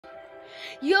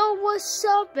Yo, what's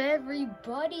up,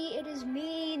 everybody? It is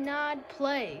me, Nod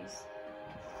Plays.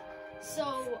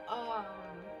 So,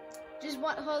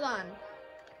 hold on.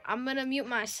 I'm gonna mute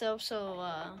myself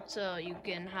so you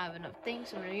can have enough things.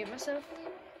 So I'm gonna mute myself.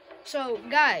 So,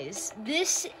 guys,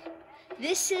 this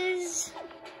is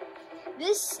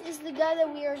the guy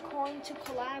that we are going to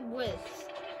collab with.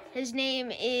 His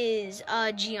name is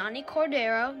Jionni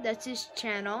Cordero. That's his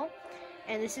channel,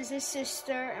 and this is his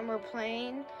sister, and we're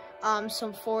playing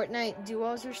some Fortnite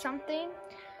duos or something.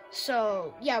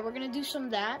 So yeah, we're gonna do some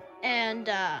of that, and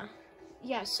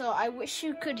yeah, so I wish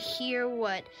you could hear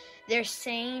what they're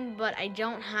saying, but I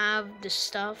don't have the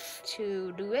stuff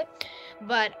to do it.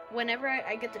 But whenever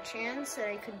I get the chance that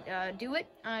I could do it,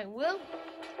 I will.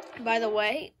 By the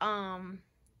way,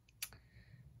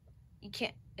 you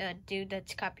can't do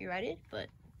that's copyrighted, but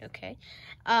okay.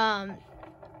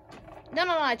 No,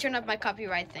 I turned up my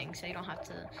copyright thing, so you don't have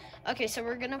to. Okay, so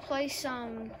we're gonna play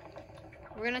some.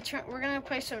 We're gonna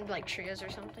play some like trios or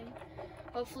something.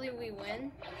 Hopefully we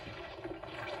win.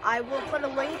 I will put a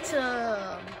link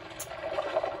to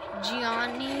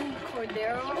Jionni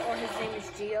Cordero, or his name is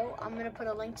Gio. I'm gonna put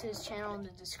a link to his channel in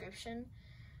the description.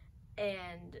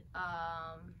 And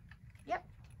yep.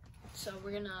 So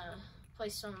we're gonna play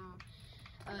some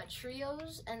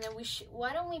trios, and then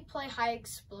why don't we play high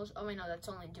explosive? Oh wait, no, that's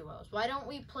only duos. Why don't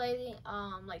we play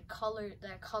like color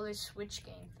switch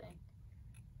game thing?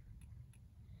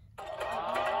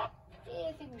 Yeah,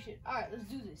 I think we should. All right, let's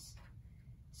do this.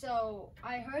 So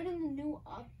I heard in the new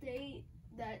update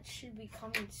that should be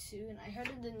coming soon. I heard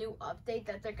in the new update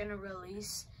that they're gonna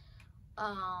release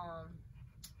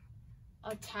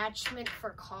attachment for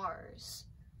cars.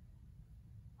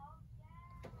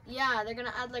 Yeah, they're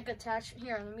gonna add like attachment.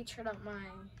 Here, let me turn up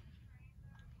my.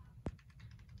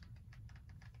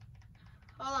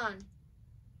 Hold on.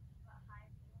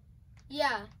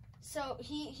 Yeah. So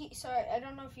sorry, I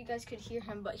don't know if you guys could hear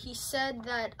him, but he said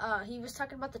that he was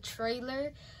talking about the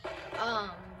trailer.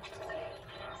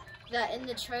 That in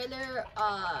the trailer,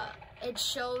 it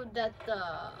showed that the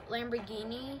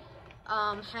Lamborghini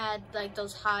had like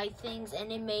those high things,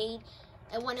 and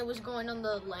and when it was going on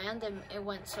the land, it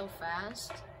went so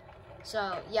fast.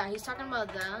 So yeah, he's talking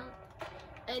about that.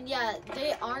 And yeah,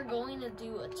 they are going to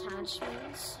do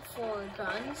attachments for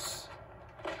guns,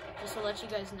 just to let you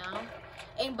guys know.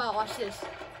 Aimbot, watch this.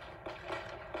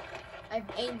 I have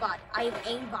aimbot,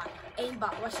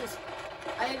 watch this.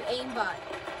 I have aimbot.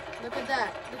 Look at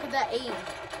that aim.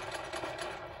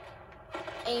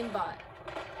 Aimbot.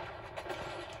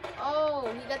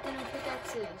 Oh, he got the new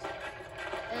pickaxes.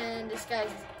 And this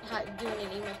guy's doing an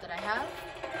emote that I have.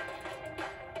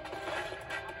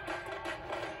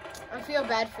 I feel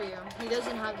bad for you. He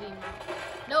doesn't have the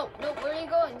emote. No, where are you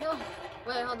going? No.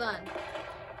 Wait, hold on.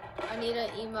 I need an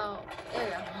emote. There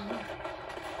we go.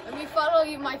 Let me follow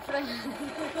you, my friend.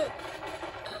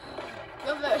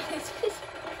 Come back.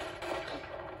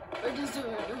 We're just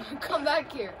doing it. Come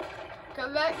back here.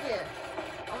 Come back here.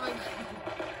 Oh my god.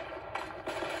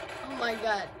 Oh my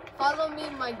god. Follow me,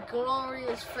 my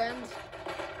glorious friends.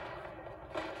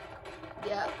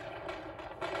 Yeah.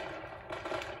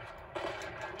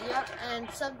 Yep, and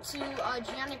sub to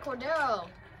Jionni Cordero.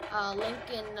 Link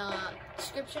in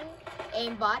description.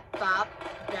 Aimbot, bop,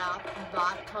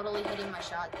 totally hitting my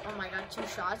shot. Oh my god, 2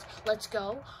 shots. Let's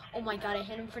go. Oh my god, I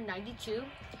hit him for 92.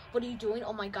 What are you doing?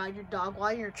 Oh my god, you're dog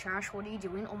water, you're trash. What are you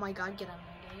doing? Oh my god, get out of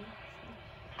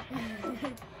my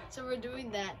game. So we're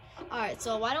doing that. Alright,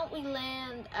 so why don't we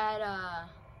land at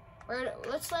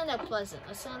let's land at Pleasant.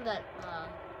 Let's land at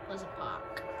Pleasant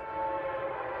Park.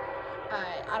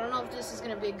 Alright, I don't know if this is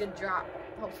gonna be a good drop.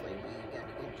 Hopefully we got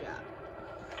a good drop.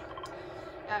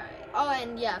 Alright. Oh,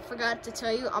 and yeah, forgot to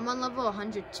tell you, I'm on level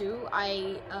 102.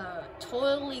 I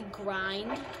totally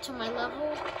grind to my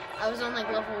level. I was on like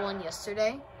level 1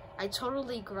 yesterday. I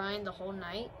totally grind the whole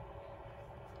night.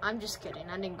 I'm just kidding,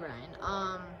 I didn't grind.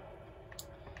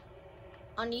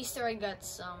 On Easter I got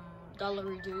some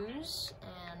 $1 dues,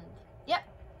 and yep.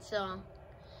 So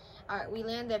alright, we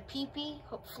land at PP.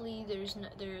 Hopefully there's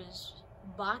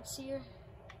bots here.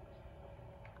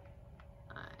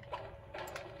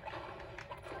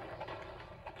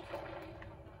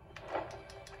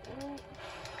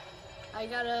 I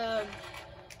got a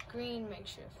green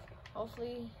makeshift.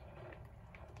 Hopefully.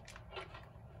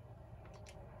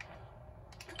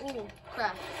 Ooh,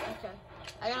 crap. Okay.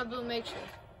 I got a blue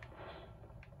makeshift.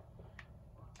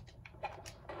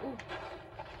 Ooh.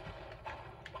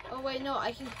 Oh wait, no,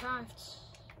 I can craft.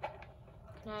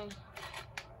 Can I?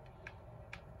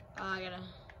 Oh, I gotta.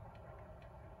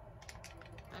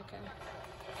 Okay.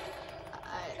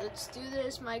 Alright, let's do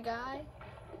this, my guy.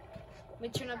 Let me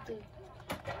turn up the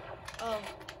Oh,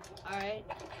 alright.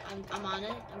 I'm on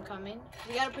it. I'm coming.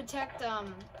 We gotta protect,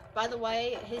 by the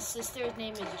way, his sister's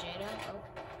name is Jada. Oh.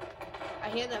 I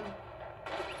hear them.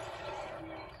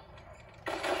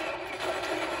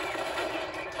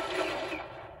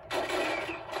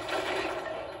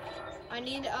 I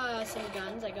need, some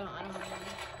guns. I don't have any.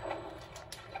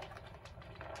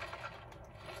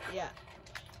 Yeah.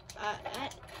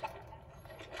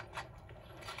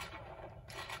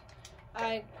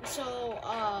 Alright, so,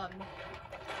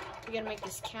 we gotta make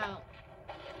this count.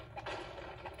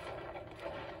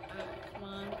 Alright, come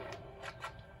on.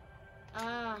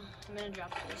 I'm gonna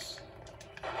drop this.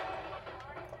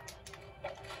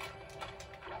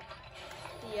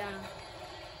 Yeah.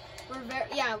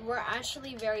 We're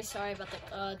actually very sorry about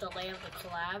the delay of the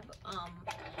collab.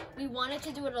 We wanted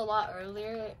to do it a lot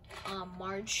earlier,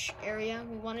 March area.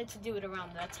 We wanted to do it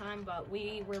around that time, but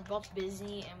we were both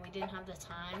busy and we didn't have the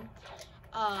time.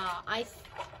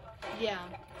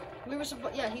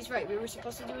 He's right. We were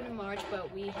supposed to do it in March,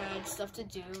 but we had stuff to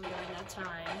do during that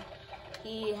time.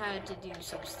 He had to do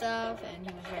some stuff, and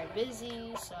he was very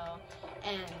busy.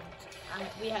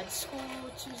 We had school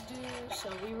to do, so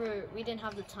we didn't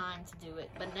have the time to do it.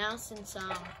 But now since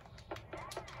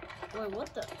wait,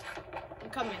 what the? I'm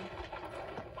coming.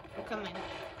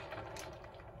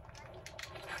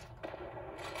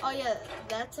 Oh yeah,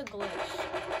 that's a glitch.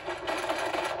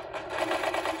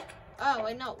 Oh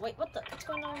wait, no, wait, what the? What's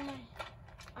going on with my?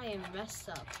 I am messed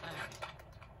up. Right.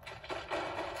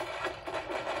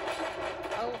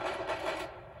 Oh.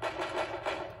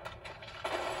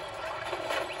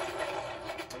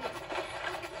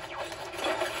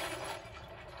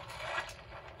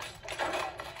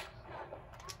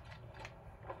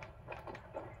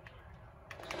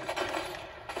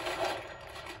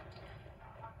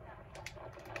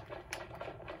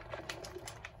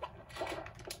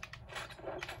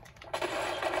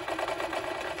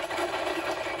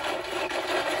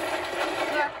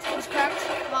 He's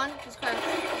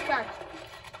cracked.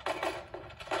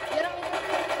 Get him.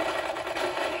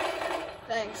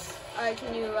 Thanks. Alright,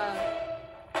 can you,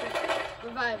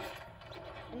 revive?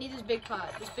 I need this big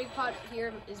pot. This big pot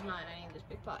here is mine. I need this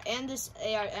big pot. And this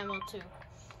AR ammo, too.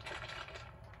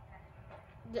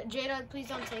 Jada, please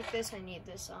don't take this. I need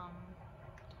this,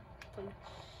 please.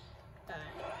 Alright.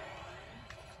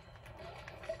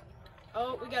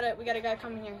 Oh, we got a guy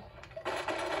coming here.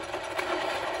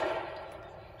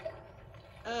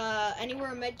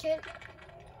 Anywhere a med kit?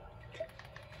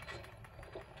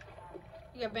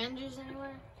 You got bandages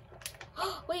anywhere?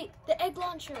 Oh, wait, the egg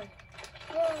launcher.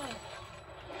 Oh,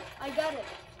 I got it.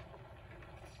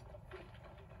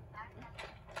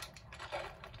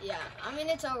 Yeah, I mean,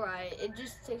 it's alright. It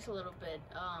just takes a little bit.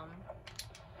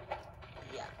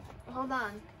 Yeah. Hold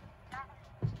on.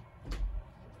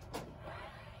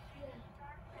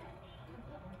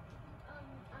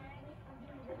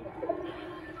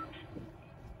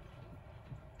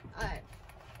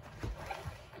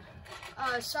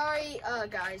 Sorry,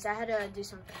 guys, I had to do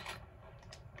something.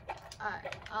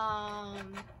 Alright.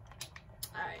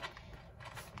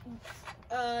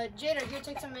 Jada, here,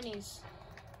 take some minis.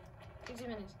 Take some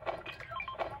minis.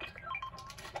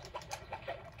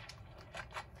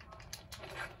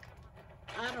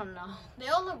 I don't know. They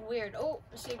all look weird. Oh,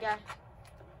 I see a guy.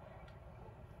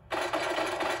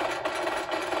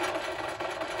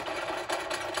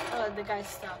 Oh, the guy's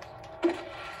stuck.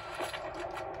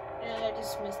 And I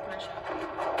just missed my shot.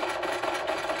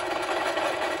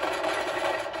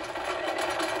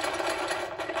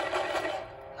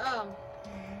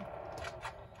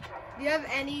 Do you have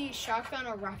any shotgun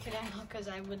or rocket ammo? Because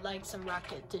I would like some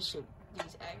rocket to shoot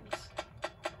these eggs.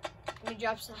 Let me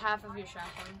drop half of your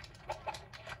shotgun.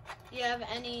 Do you have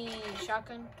any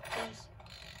shotgun, please?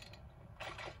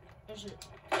 There's it.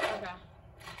 Okay.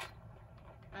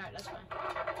 Alright, that's fine.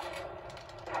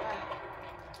 Alright.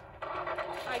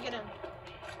 Alright, get him.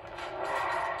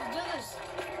 Let's do this.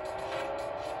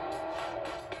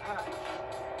 Alright.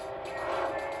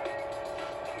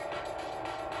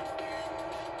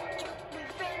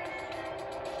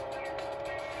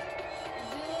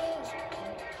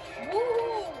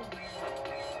 Woo!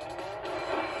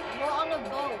 We're on a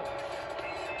boat.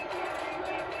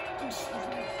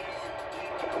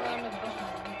 We're on a boat.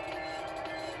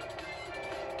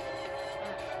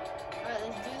 Alright,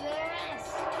 let's do this.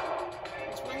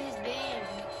 Let's win this game.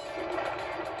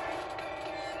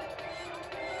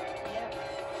 Yep.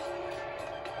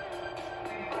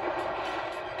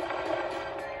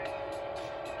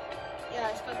 Yeah,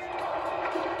 it's good.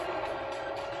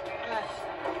 Alright.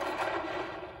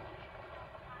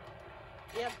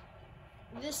 Yep.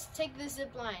 Take the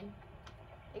zip line.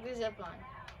 Take the zip line.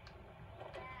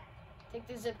 Take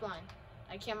the zip line.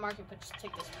 I can't mark it, but just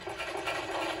take this one.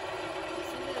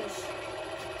 See this.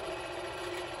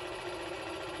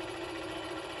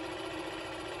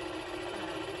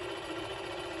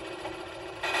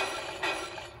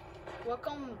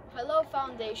 Welcome. Hello,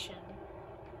 Foundation.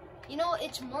 You know,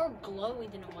 it's more glowy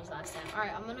than it was last time.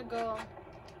 Alright, I'm gonna go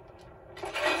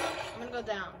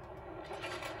down.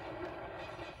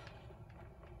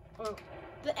 Oh,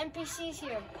 the NPC's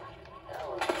here.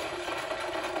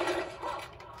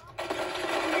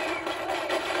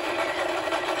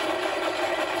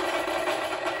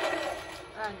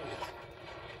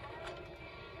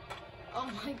 Oh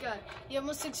my god. He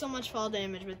almost took so much fall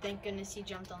damage, but thank goodness he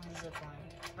jumped on the zip line.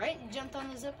 Right? You jumped on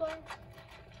the zip line?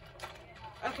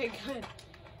 Okay, good.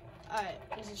 Alright,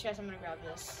 there's a chest. I'm gonna grab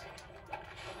this.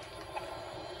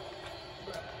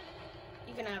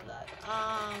 You can have that.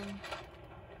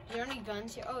 Is there any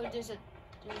guns here? Oh, there's a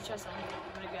chest on here.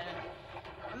 I'm gonna get it.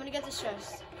 I'm gonna get this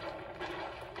chest.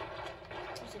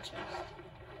 Where's the chest?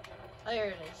 Oh, here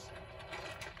it is.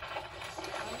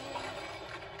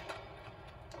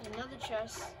 Another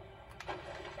chest.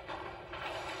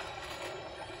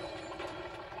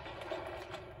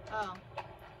 Oh.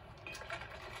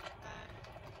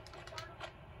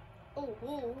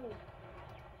 Oh.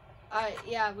 Alright,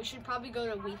 yeah, we should probably go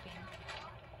to Weeping.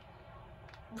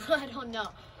 I don't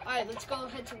know. Alright, let's go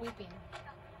head to Weeping.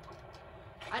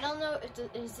 I don't know if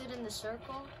is it in the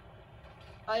circle?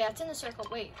 Oh yeah, it's in the circle.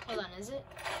 Wait, hold on, is it?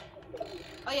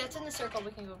 Oh yeah, it's in the circle.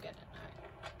 We can go get it. Alright.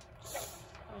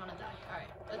 I wanna die.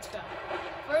 Alright, let's go.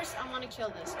 First, I wanna kill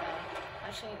this guy.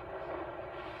 Actually,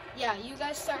 yeah, you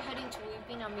guys start heading to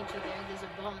Weeping. I'll meet you there. There's a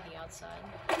bow on the outside.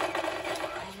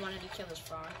 I just wanted to kill this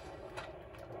frog.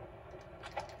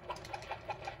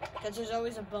 Because there's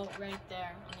always a boat right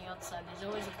there on the outside. There's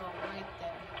always a boat right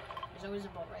there. There's always a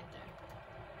boat right there.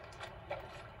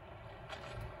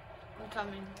 I'm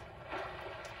coming.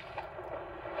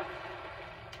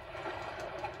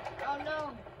 Oh no!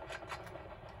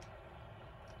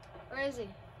 Where is he?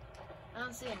 I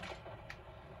don't see him.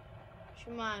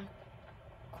 Shoot my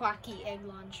quacky egg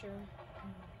launcher.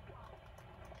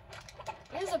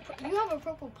 You have a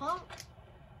purple pump?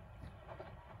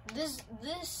 This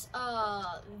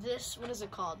what is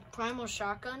it called? Primal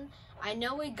shotgun. I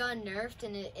know it got nerfed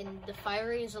and the fire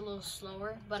rate is a little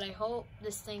slower, but I hope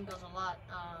this thing goes a lot.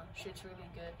 Shoots really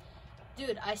good.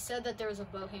 Dude, I said that there was a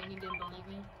bow here and you didn't believe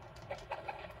me.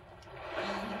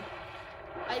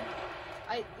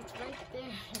 It's right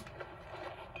there.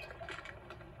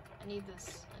 I need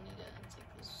this. I need to take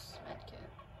this med kit.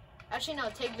 Actually, no,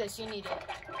 take this. You need it.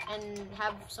 And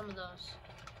have some of those.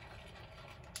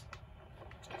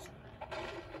 Take some of that.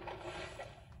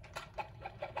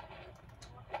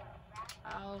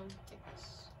 I'll take this.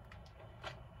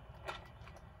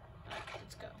 Alright,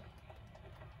 let's go.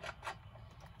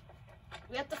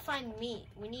 We have to find meat.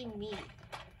 We need meat.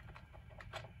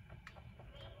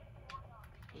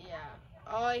 Yeah.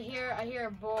 Oh, I hear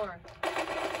a boar.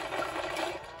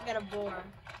 I got a boar.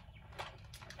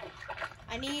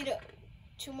 I need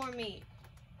 2 more meat.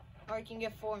 Or I can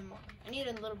get 4 more. I need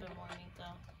a little bit more meat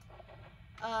though.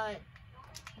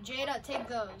 Jada, take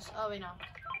those. Oh wait, no.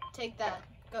 Take that.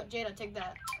 Go, Jada, take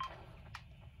that.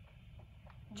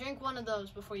 Drink one of those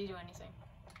before you do anything.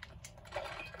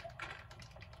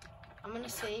 I'm gonna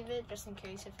save it just in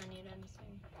case if I need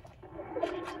anything.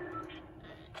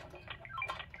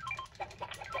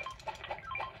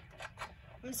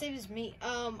 I'm gonna save his meat.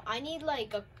 I need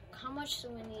like how much do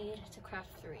we need to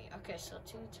craft 3? Okay, so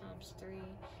 2 times 3.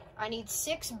 I need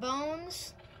 6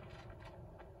 bones.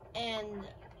 And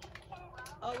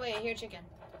oh wait, here chicken.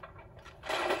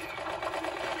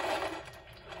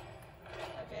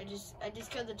 Okay, I just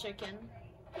killed the chicken.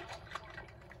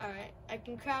 Alright, I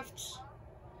can craft.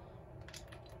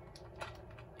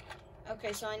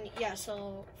 Okay, so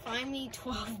so find me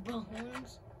 12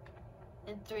 bones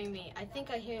and 3 meat. I think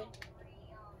I hear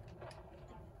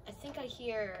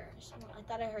someone. I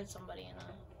thought I heard somebody in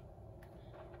a.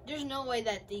 There's no way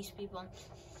that these people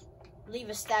leave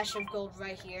a stash of gold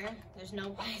right here. There's no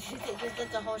way.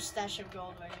 That's a whole stash of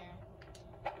gold right here.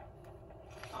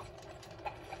 Oh.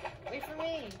 Wait for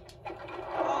me.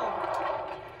 Oh.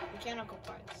 Mechanical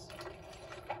parts.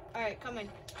 Alright, coming.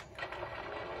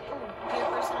 Ooh, dear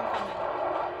person, I'm coming.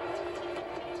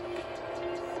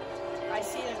 I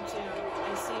see them too.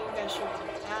 I see you guys shooting.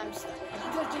 I'm stuck.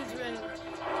 That dude's running.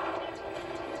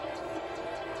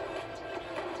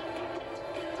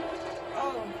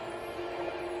 Oh.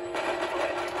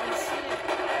 I see it.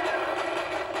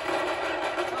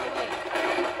 Oh, wait.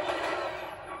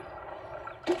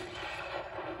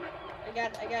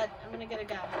 I'm gonna get a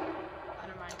guy. I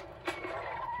don't mind.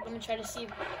 I'm gonna try to see.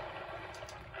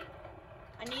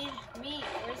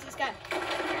 It's this guy.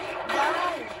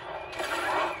 Die!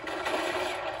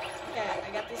 Okay,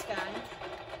 I got this guy.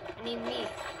 I need meat.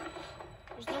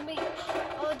 There's no meat.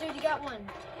 Oh, dude, you got one.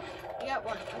 You got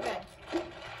one. Okay.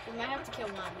 We might have to kill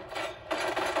one.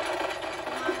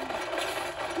 Come on.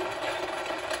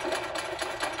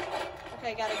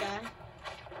 Okay, got a guy.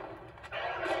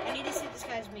 I need to see this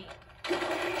guy's meat.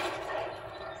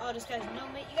 Oh, this guy's no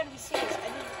meat. You gotta be serious.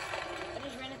 I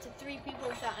just ran into 3 people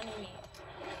without any meat.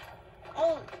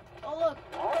 Oh look.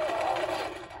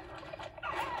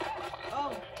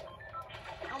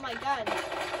 Oh my god.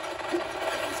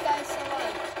 This guy is so low.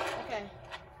 Okay.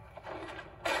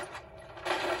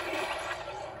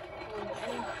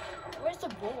 Where's the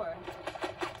boar?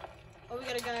 Oh, we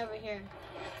got a guy over here.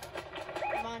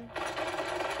 Come on.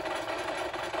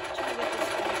 Try to get this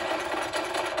guy.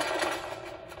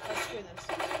 Let's screw this.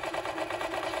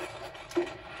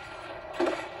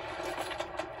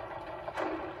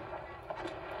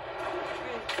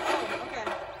 Oh, okay.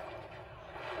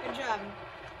 Good job.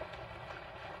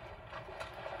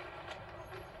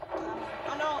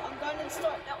 Oh no, I'm going to the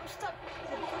store. No, I'm stuck.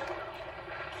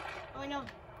 Oh, I know.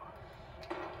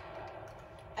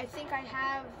 I think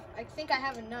I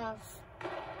have enough.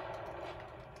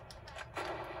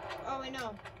 Oh, I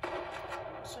know.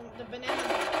 The banana.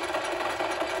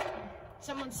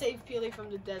 Someone saved Peely from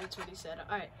the dead, that's what he said.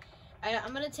 Alright.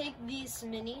 I'm gonna take these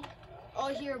mini. Oh,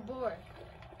 I hear a boar.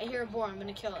 I hear a boar. I'm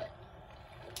gonna kill it.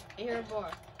 I hear a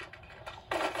boar.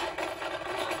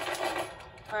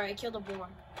 Alright, I killed a boar.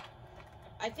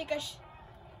 I think I should.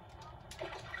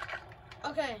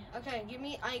 Okay. Give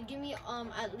me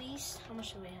at least, how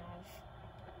much do we have?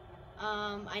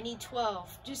 I need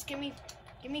 12. Just give me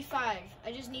 5.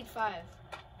 I just need 5.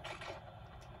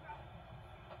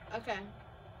 Okay.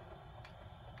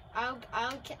 I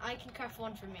can craft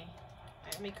one for me.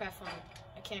 Alright, let me craft one.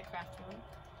 I can't craft one.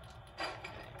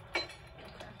 Alright.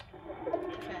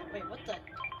 Okay, wait, what the?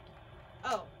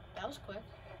 Oh, that was quick.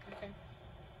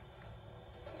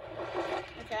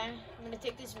 Okay, I'm gonna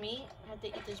take this meat. I have to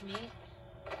eat this meat.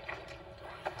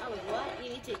 Oh, wait, what? You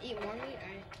need to eat more meat?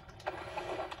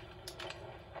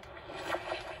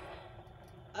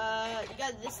 Alright. You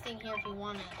got this thing here if you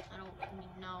want it. I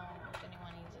don't know if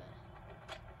anyone needs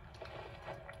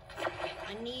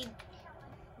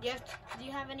it. Do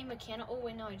you have any mechanical? Oh,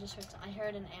 wait, no, I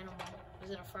heard an animal.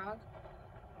 Is it a frog?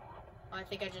 Oh, I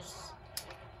think I just...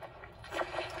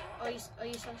 Oh, you saw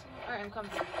something? Alright, I'm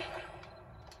coming.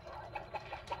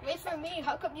 Wait for me.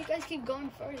 How come you guys keep going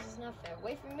first? It's not fair.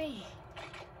 Wait for me.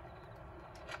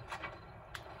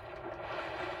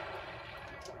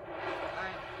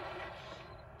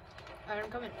 Alright,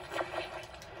 I'm coming.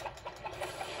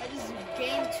 I just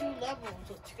gained 2 levels.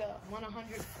 Let's go. I'm on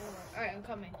 104. Alright, I'm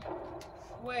coming.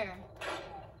 Where?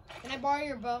 Can I borrow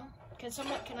your bow? Can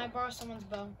I borrow someone's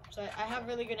bow? So I have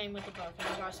really good aim with the bow.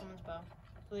 Can I borrow someone's bow?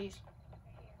 Please.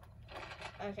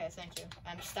 Okay, thank you.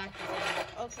 I'm stacked with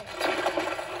ammo. Okay.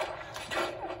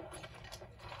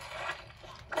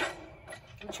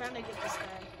 I'm trying to get this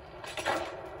guy.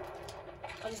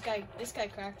 Oh, this guy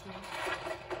cracked me.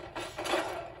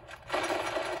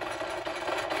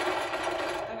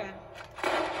 Okay.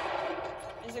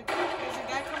 There's a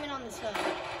guy coming on this hill, so...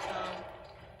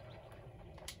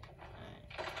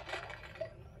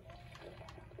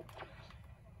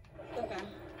 Alright. Okay.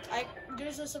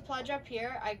 There's a supply drop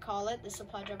here. I call it. The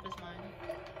supply drop is mine.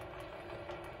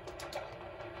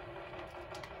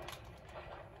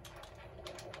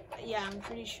 Yeah, I'm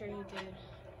pretty sure you did.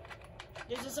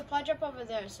 There's a supply drop over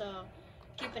there, so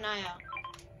keep an eye out.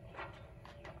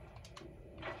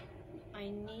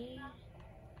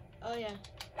 Oh yeah.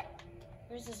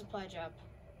 Where's the supply drop?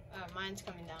 Oh, mine's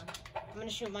coming down. I'm gonna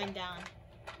shoot mine down.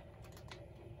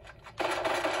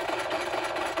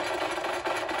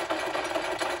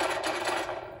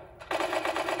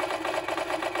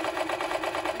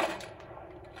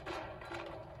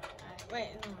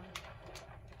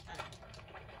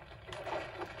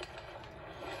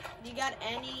 You got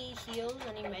any heals,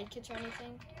 any medkits or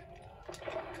anything?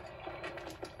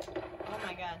 Oh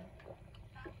my god.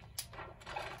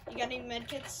 You got any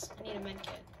medkits? I need a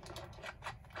medkit.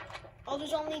 Oh,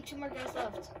 there's only 2 more guys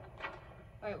left.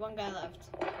 Alright, 1 guy left.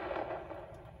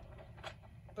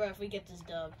 Bro, if we get this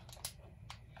dub.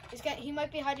 This guy, he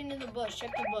might be hiding in the bush.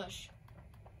 Check the bush.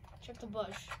 Check the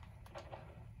bush.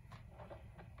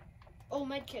 Oh,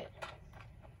 medkit.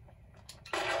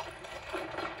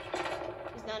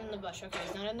 He's not in the bush. Okay,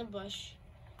 he's not in the bush.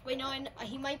 Wait, no,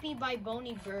 he might be by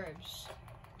Bony Burbs.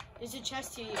 There's a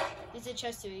chest here. There's a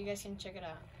chest here. You guys can check it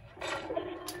out.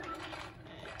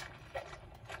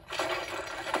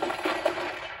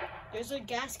 There's a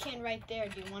gas can right there.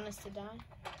 Do you want us to die?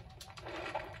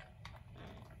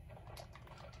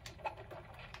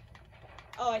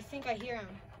 Oh, I think I hear him.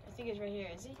 I think he's right here.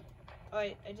 Is he? Oh,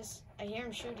 I hear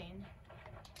him shooting.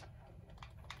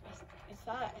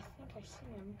 I think I see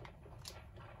him.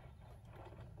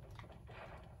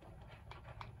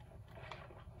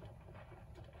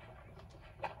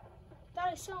 Thought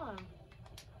I saw him.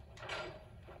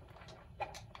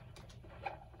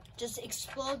 Just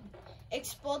explode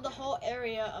the whole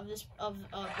area of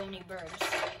bony birds.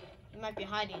 He might be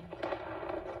hiding.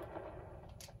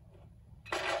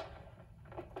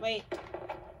 Wait.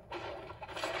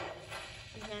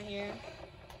 He's not here.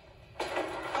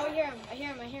 Oh, I hear him.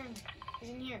 I hear him. He's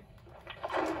in here.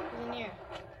 He's in here.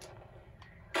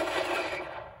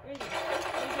 Where is he?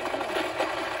 Oh, he's up here.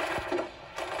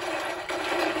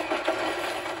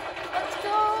 Let's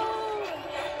go!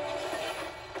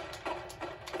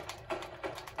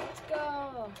 Let's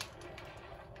go.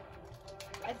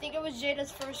 I think it was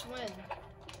Jada's first win.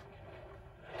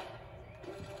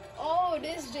 Oh, it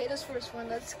is Jada's first one.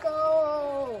 Let's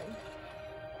go.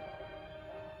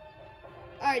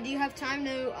 Alright, do you have time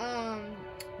to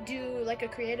do like a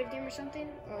creative game or something?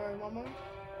 Or one more?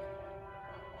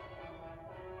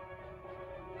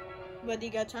 But do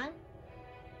you got time?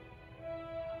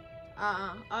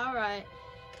 Alright.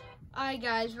 Alright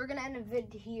guys, we're gonna end the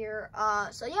vid here.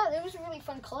 So yeah, it was a really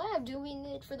fun collab doing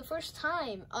it for the first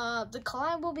time. The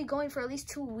collab will be going for at least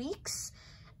 2 weeks.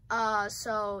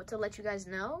 So to let you guys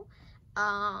know,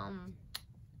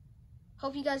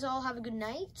 hope you guys all have a good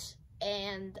night,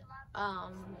 and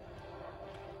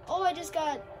oh, I just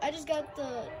got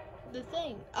the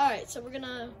thing. All right, so we're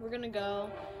gonna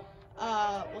go.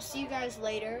 We'll see you guys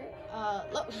later.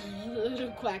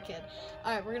 Little quackhead.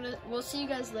 All right, we'll see you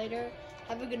guys later.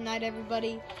 Have a good night,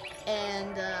 everybody,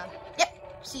 and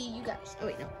yep, see you guys. Oh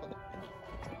wait, no, hold on.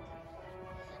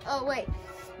 Oh wait,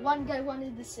 one guy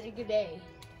wanted to say good day.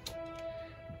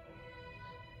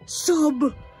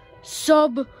 Sub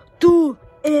to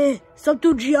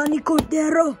Jionni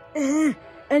Cordero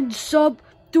and sub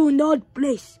to Not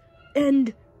Place,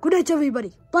 and good night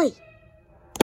everybody, bye.